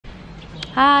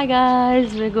Hi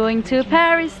guys, we're going to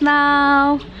Paris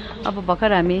now. अब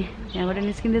भर्खर हामी यहाँबाट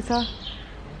निस्किँदैछ.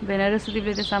 बेना र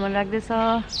सुदीपले सामान राख्दैछ.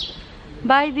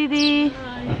 Bye Didi.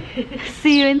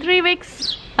 See you in 3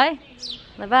 weeks. Bye.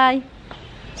 Bye bye.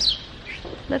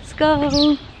 Let's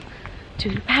go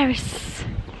to Paris.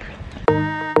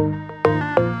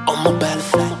 I'm a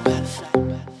butterfly.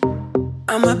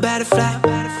 I'm a butterfly.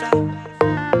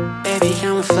 Baby,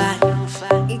 I'm a fly.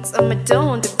 It's on my toe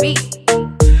on the beat.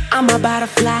 I'm a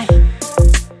butterfly.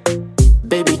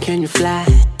 Baby, can you fly?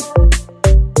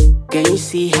 Can you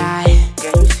see high?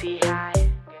 Can you see high?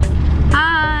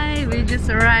 Hi, we just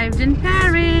arrived in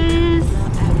Paris.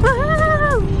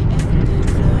 Woohoo!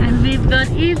 And we've got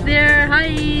Eve there. Hi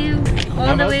Eve.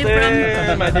 All the way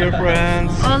from my dear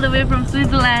friends. all the way from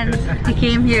Switzerland. He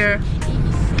came here.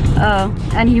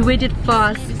 And he waited for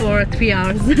us for 3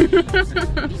 hours.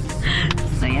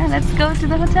 So yeah, let's go to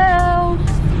the hotel.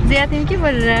 Zia, thank you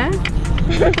for that.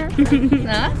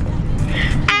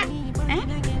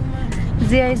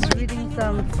 Zia is reading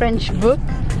some French book.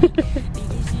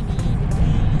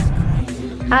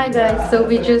 Hi guys, so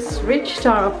we just reached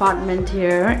our apartment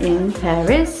here in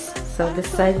Paris. So this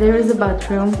side there is a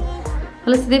bathroom.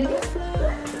 Hello Sidip.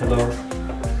 Hello.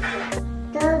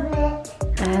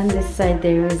 And this side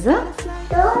there is a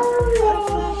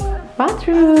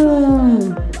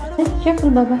bathroom. Hey, careful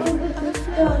Baba.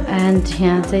 And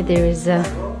here side there is a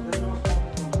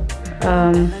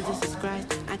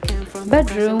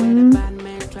bedroom.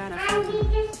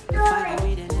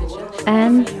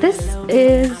 And this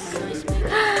is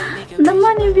the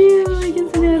money view. You can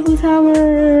see the Eiffel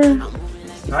Tower.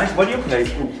 Nice. What do you play?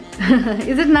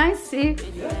 Is it nice? See?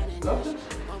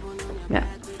 Yeah.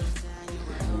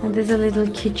 And there's a little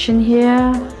kitchen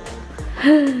here.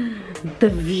 The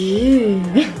view.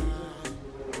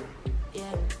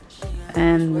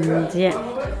 And yeah.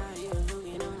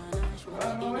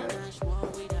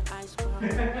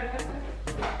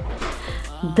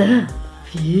 The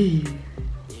view.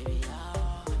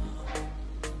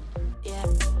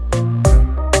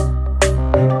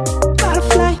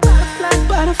 Butterfly,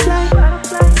 butterfly,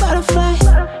 butterfly,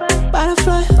 butterfly,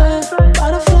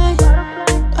 butterfly,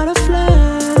 butterfly,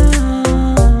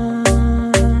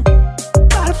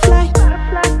 butterfly,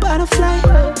 butterfly, butterfly,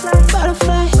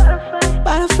 butterfly,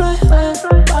 butterfly,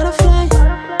 butterfly,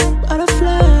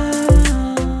 butterfly.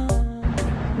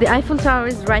 The Eiffel Tower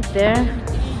is right there.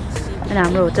 And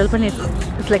our hotel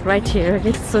it's like right here.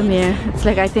 It's so near. It's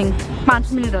like I think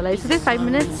 5 minutes or is it 5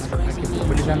 minutes?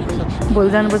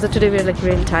 Today we're like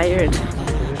really tired.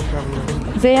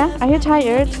 Zaya, are you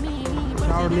tired?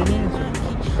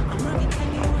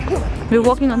 We're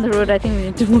walking on the road. I think we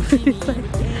need to move to this side.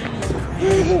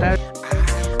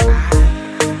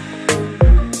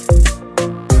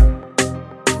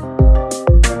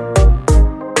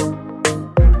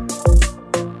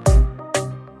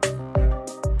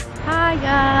 Hi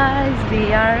guys,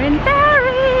 we are in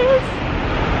Paris.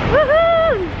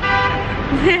 Woohoo!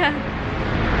 Yeah.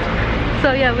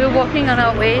 So yeah, we're walking on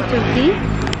our way to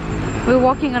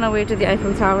the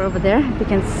Eiffel Tower over there. You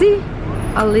can see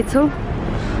a little.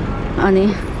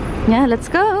 Annie. Yeah, let's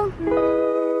go.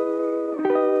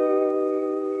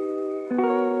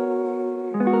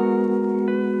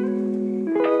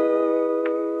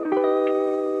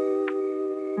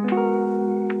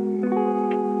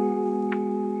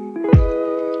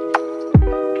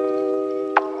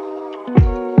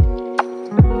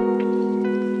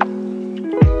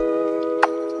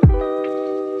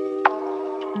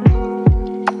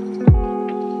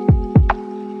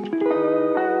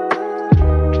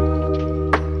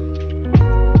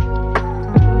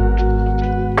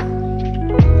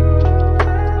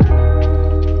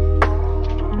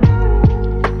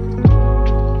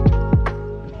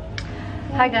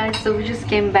 Hi guys, so we just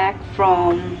came back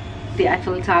from the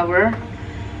Eiffel Tower.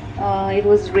 It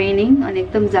was raining and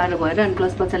ekdam jado bhayo and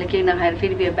plus bachale kehi nakhaera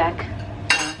feri we are back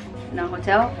in our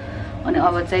hotel. And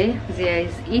aba chai Zia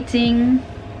is eating.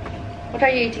 What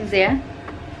are you eating, Zia?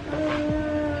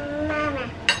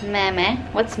 Mama.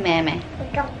 What's mama?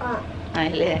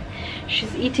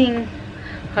 She's eating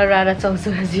her rara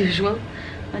chausu as usual.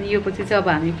 And yo पछि चाहिँ अब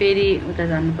हामी फेरि उता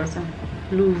जानुपर्छ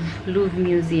Louvre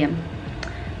Museum.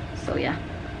 So yeah.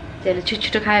 त्यसले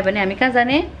छिटो खायो भने हामी कहाँ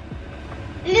जाने?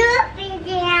 Louvre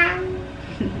Museum.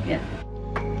 Yeah.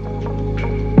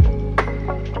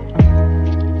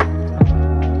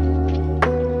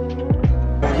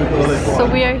 So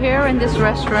we are here in this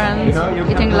restaurant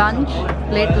eating lunch,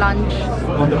 late lunch.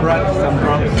 On the right, some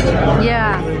crumbs.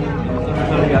 Yeah.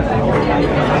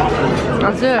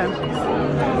 Hazır.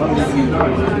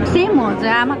 Same ones.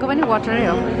 I'm going to water it.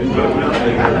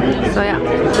 So yeah,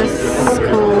 this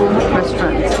cool restaurant.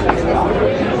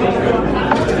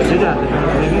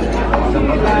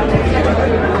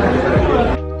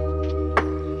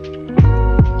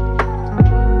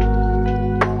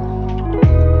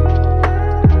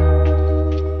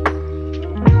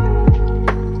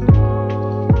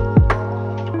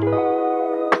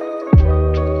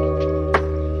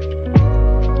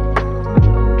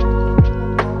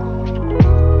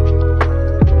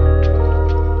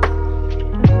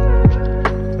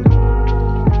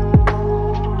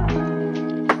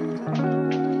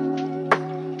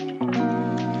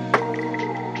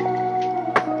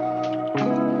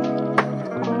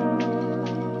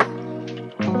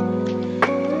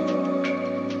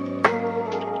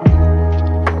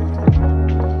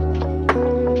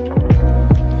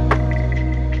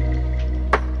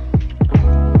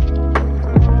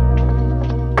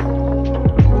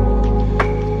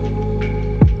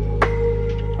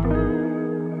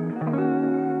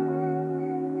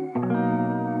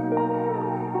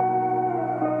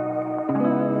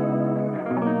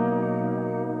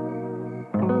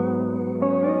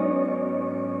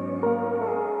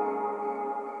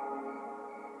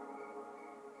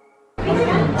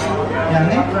 Okay,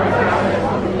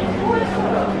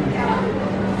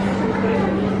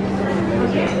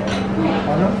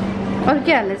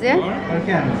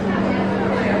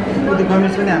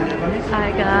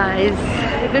 hi guys,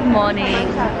 good morning.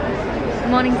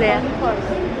 Morning there.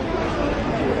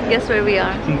 Guess where we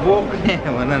are?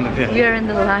 We are in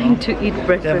the line to eat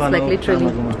breakfast, like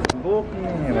literally.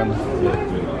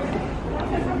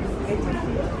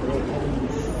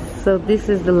 So this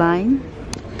is the line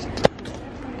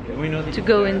to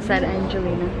go inside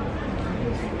Angelina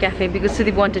Cafe because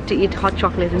Sudeep wanted to eat hot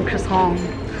chocolate and croissant.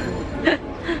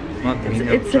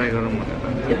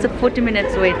 It's a 40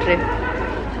 minutes wait trip.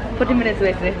 40 minutes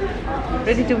wait trip.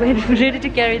 Ready to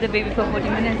carry the baby for 40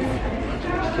 minutes.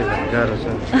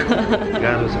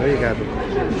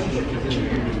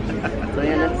 So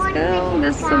yeah, let's go.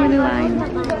 There's so many lines.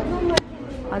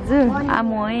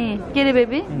 Amoy. Kere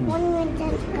baby?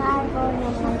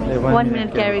 1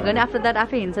 minute carry. After that,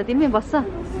 after hinsa timi bassa.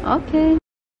 Okay.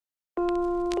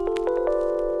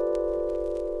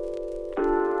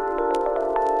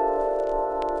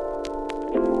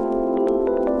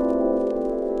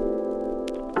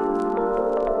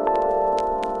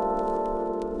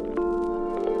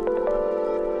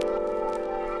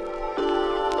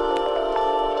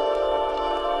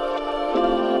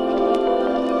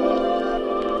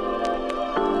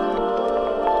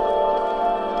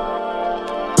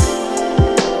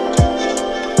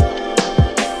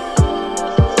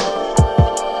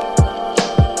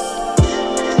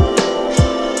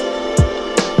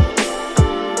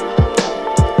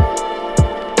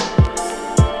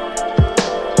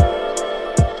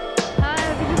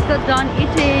 Done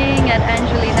eating at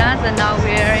Angelina's and now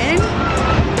we're in,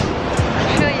 I'll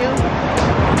show you,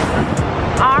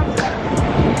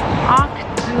 Arc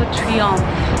de Triomphe.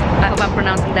 I hope I'm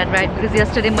pronouncing that right because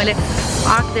yesterday I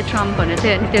Arc de Triomphe and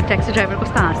the taxi driver was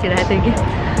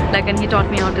like, and he taught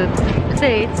me how to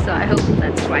say it, so I hope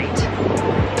that's right. So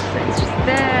it's just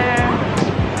there.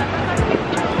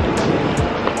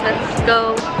 Let's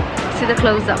go see the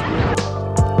close-up.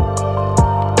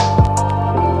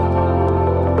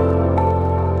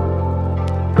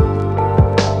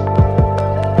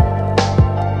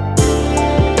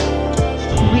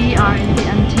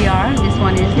 This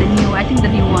one is the new, I think the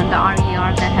new one, the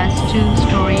RER that has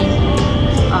 2-story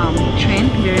train.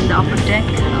 We're in the upper deck.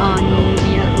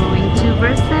 We are going to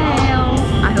Versailles.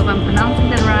 I hope I'm pronouncing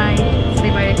that right. So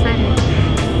we're very excited.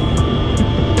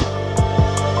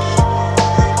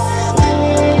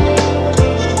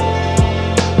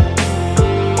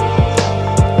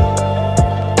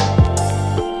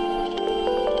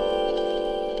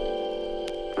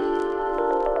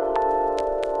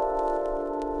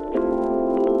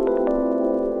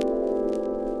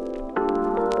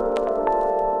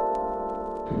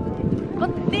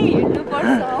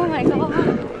 Oh my god.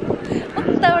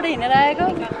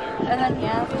 And then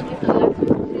yeah,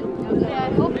 I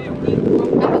hope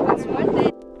it's worth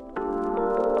it.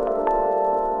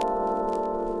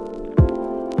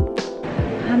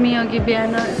 हामी अघि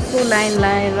बिहान यस्तो line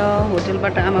लाएर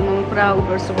होटलबाट आमामा पुरा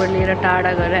उबर सुबर लिएर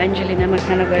टाढा गएर एन्जेलिनामा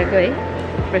खाना गएको है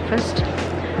ब्रेकफास्ट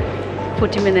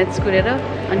 40 मिनट्स कुरेर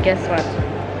अनि ग्यास वाट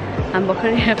हामी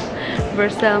भर्खरै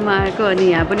वर्सामा आएको अनि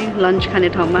यहाँ पनि लन्च खाने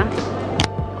ठाउँमा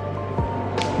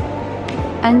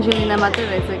Angelina मात्रै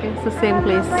रहेछ के सो सेम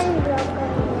प्लेस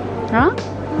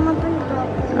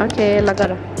ओके ल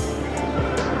गर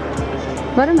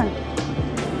गर न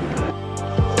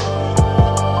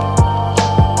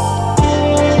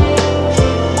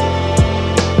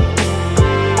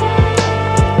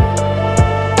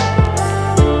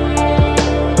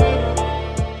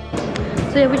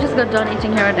So yeah, we just got done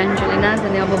eating here at Angelina's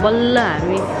and अब बल्ल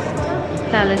हामी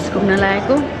प्यालेस घुम्न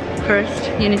लागेको. First,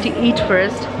 you need to eat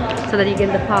first so that you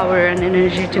get the power and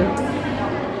energy to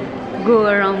go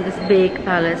around this big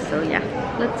palace. So yeah,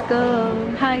 let's go.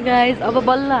 Hi guys, अब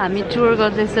बल्ल हामी tour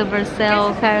गर्दैछ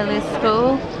Versailles Palace को.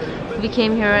 We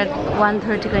came here at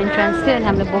 1:30 को entrance थियो अनि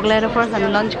हामीले भोक लागेर first हामी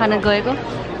lunch खान गएको.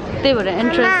 त्यही भएर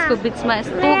entrance को बीचमा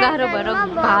यस्तो गाह्रो भएर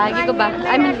भागेको बाटो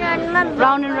I mean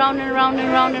round and round and round and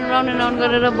round and round and round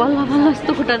गरेर बल्ल बल्ल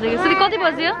यस्तो खुट्टा दुख्यो. सुधी कति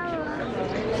बज्यो?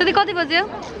 सुधी कति बज्यो?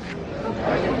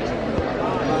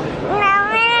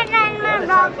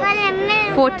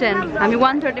 4:10 हामी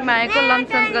 1:30 मा आएको लन्च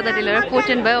सन्च गर्दा ढिलो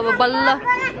 4:10 भयो अब बल्ल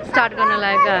स्टार्ट गर्न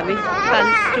लागेको हामी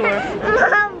प्यालेस टुर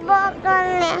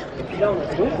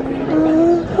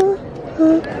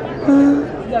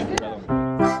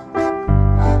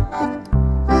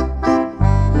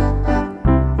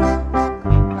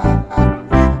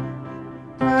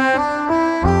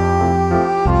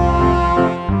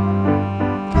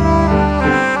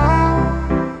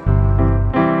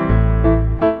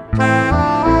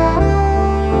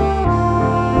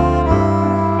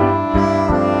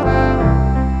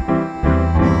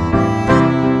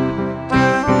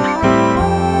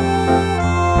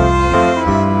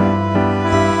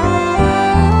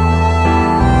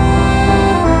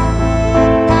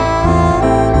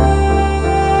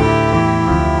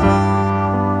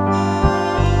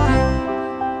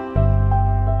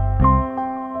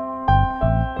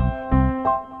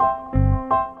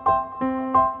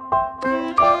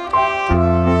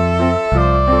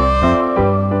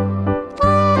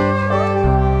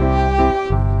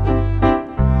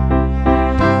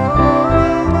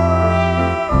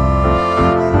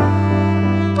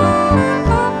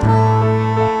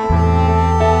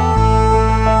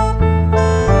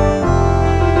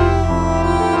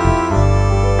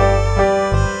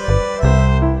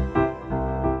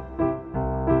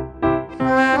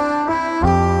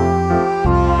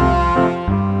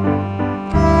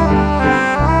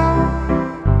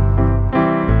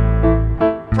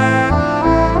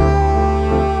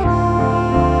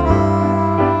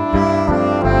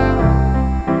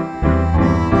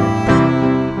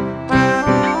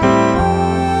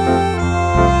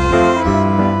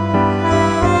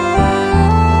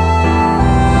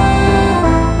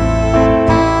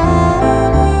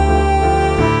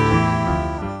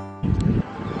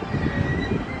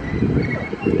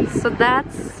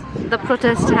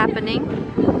protest happening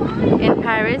in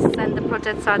Paris, and the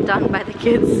protests are done by the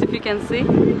kids, if you can see.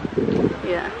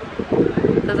 Yeah,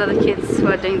 those are the kids who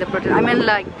are doing the protest. I mean,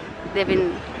 like, they've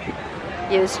been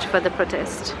used for the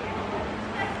protest.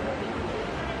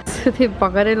 So they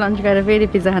bhakare lunch gaera feri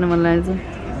pizza khanu man लाग्यो.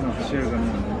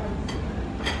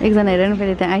 एकजना हेरेन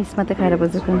फेरि त्यहाँ ice मात्रै खाएर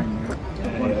बसेको.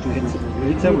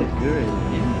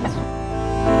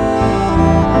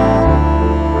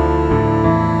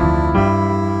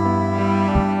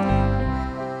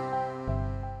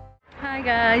 Hi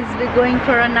guys, we're going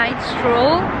for a night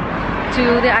stroll to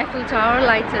the Eiffel Tower.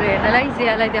 Lights are here.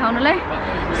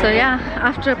 So yeah,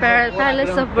 after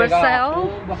Palace of Versailles,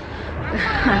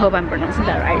 I hope I'm pronouncing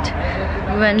that right,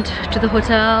 we went to the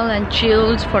hotel and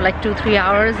chilled for like 2-3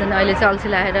 hours, and अहिले चाहिँ अल्छी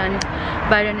लागेर अनि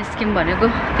बाहिर निस्किम भनेको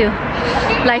त्यो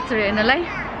लाइट्सहरु हेर्नलाई.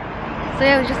 So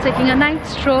yeah, I was just taking a night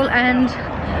stroll, and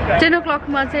 10 o'clock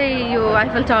ma चाहिँ यो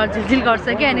Eiffel Tower झिलझिल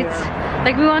गर्छ के, and it's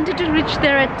like we wanted to reach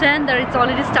there at 10, there it's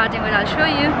already starting, but I'll show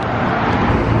you.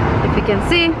 If you can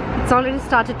see, it's already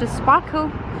started to sparkle.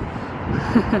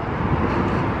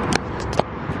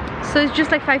 So it's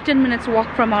just like 5-10 minutes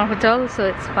walk from our hotel, so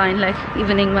it's fine. Like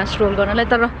evening ma stroll garnalai.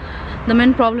 Tara the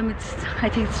main problem, I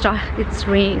think it's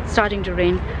starting to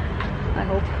rain. I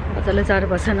hope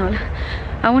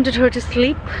I wanted her to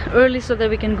sleep early so that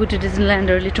we can go to Disneyland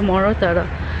early tomorrow. Tara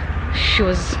she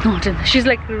was not in. She's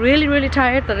like really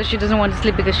tired. Tara she doesn't want to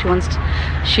sleep because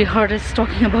she heard us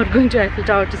talking about going to Eiffel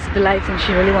Tower to see the lights, and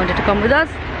she really wanted to come with us.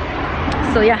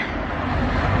 So yeah,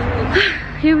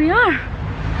 here we are.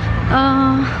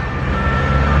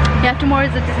 Yeah, tomorrow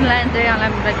is a Disneyland day, and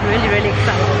I'm like really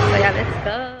excited. So yeah, let's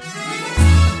go.